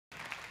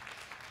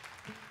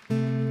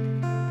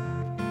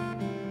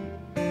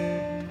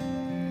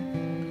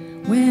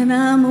When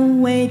I'm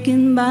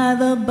awakened by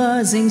the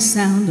buzzing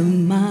sound of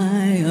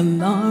my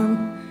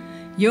alarm,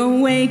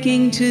 you're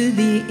waking to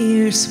the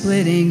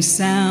ear-splitting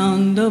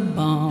sound of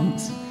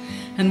bombs.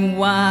 And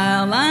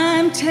while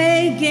I'm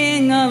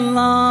taking a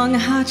long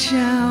hot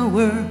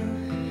shower,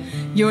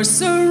 you're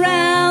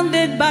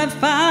surrounded by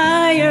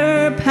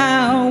firepower.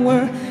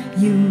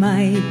 You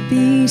might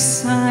be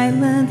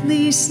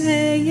silently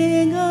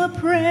saying a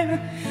prayer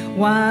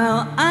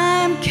while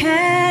I'm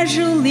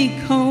casually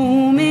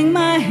combing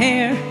my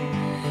hair.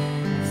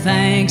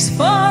 Thanks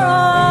for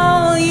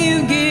all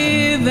you've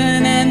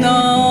given and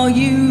all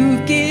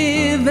you've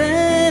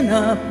given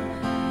up.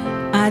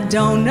 I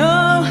don't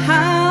know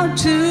how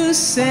to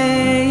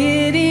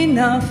say it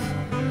enough.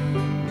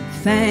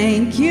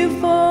 Thank you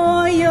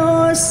for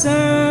your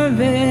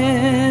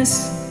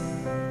service.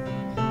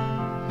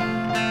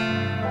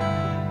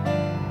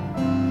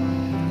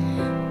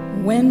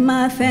 When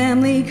my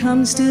family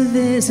comes to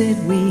visit,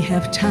 we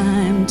have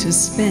time to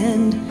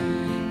spend.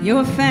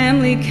 Your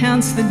family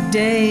counts the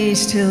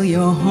days till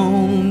you're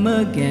home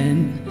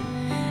again.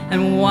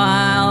 And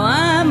while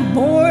I'm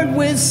bored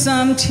with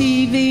some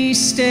TV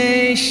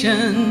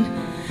station,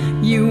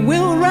 you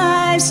will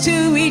rise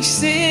to each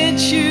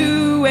situation.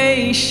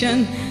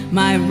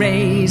 My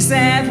raise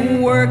at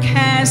work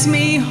has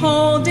me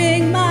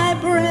holding my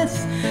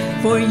breath.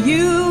 For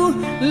you,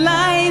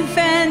 life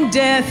and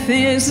death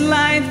is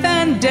life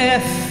and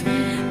death.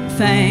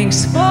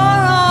 Thanks for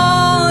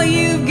all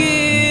you've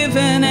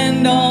given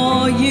and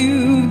all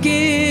you've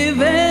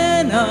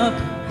given up.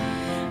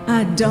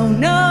 I don't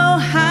know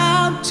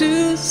how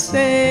to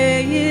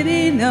say it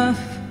enough.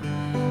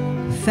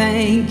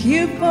 Thank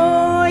you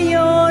for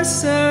your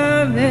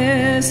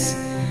service.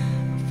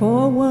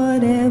 For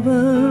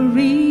whatever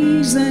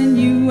reason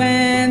you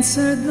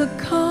answered the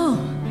call,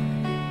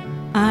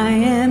 I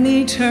am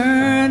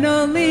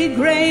eternally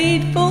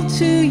grateful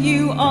to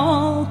you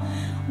all.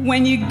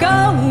 When you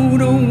go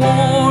to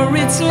war,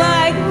 it's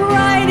like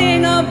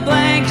writing a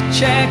blank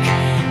check,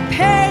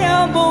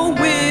 payable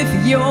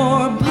with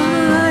your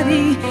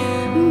body,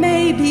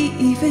 maybe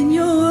even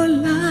your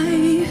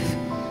life.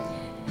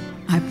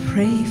 I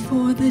pray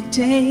for the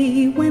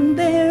day when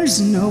there's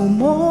no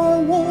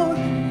more war,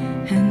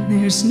 and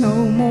there's no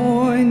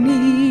more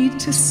need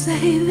to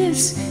say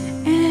this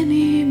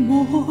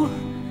anymore.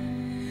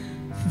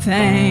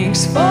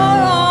 Thanks for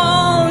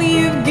all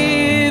you've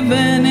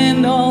given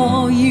and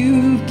all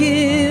you've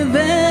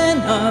given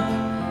up.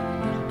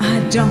 I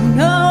don't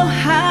know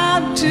how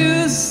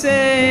to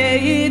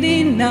say it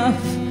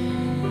enough.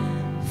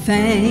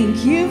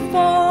 Thank you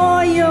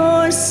for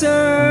your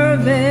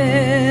service.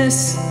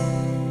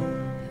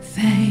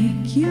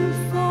 Thank you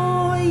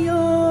for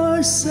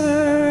your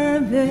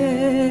service.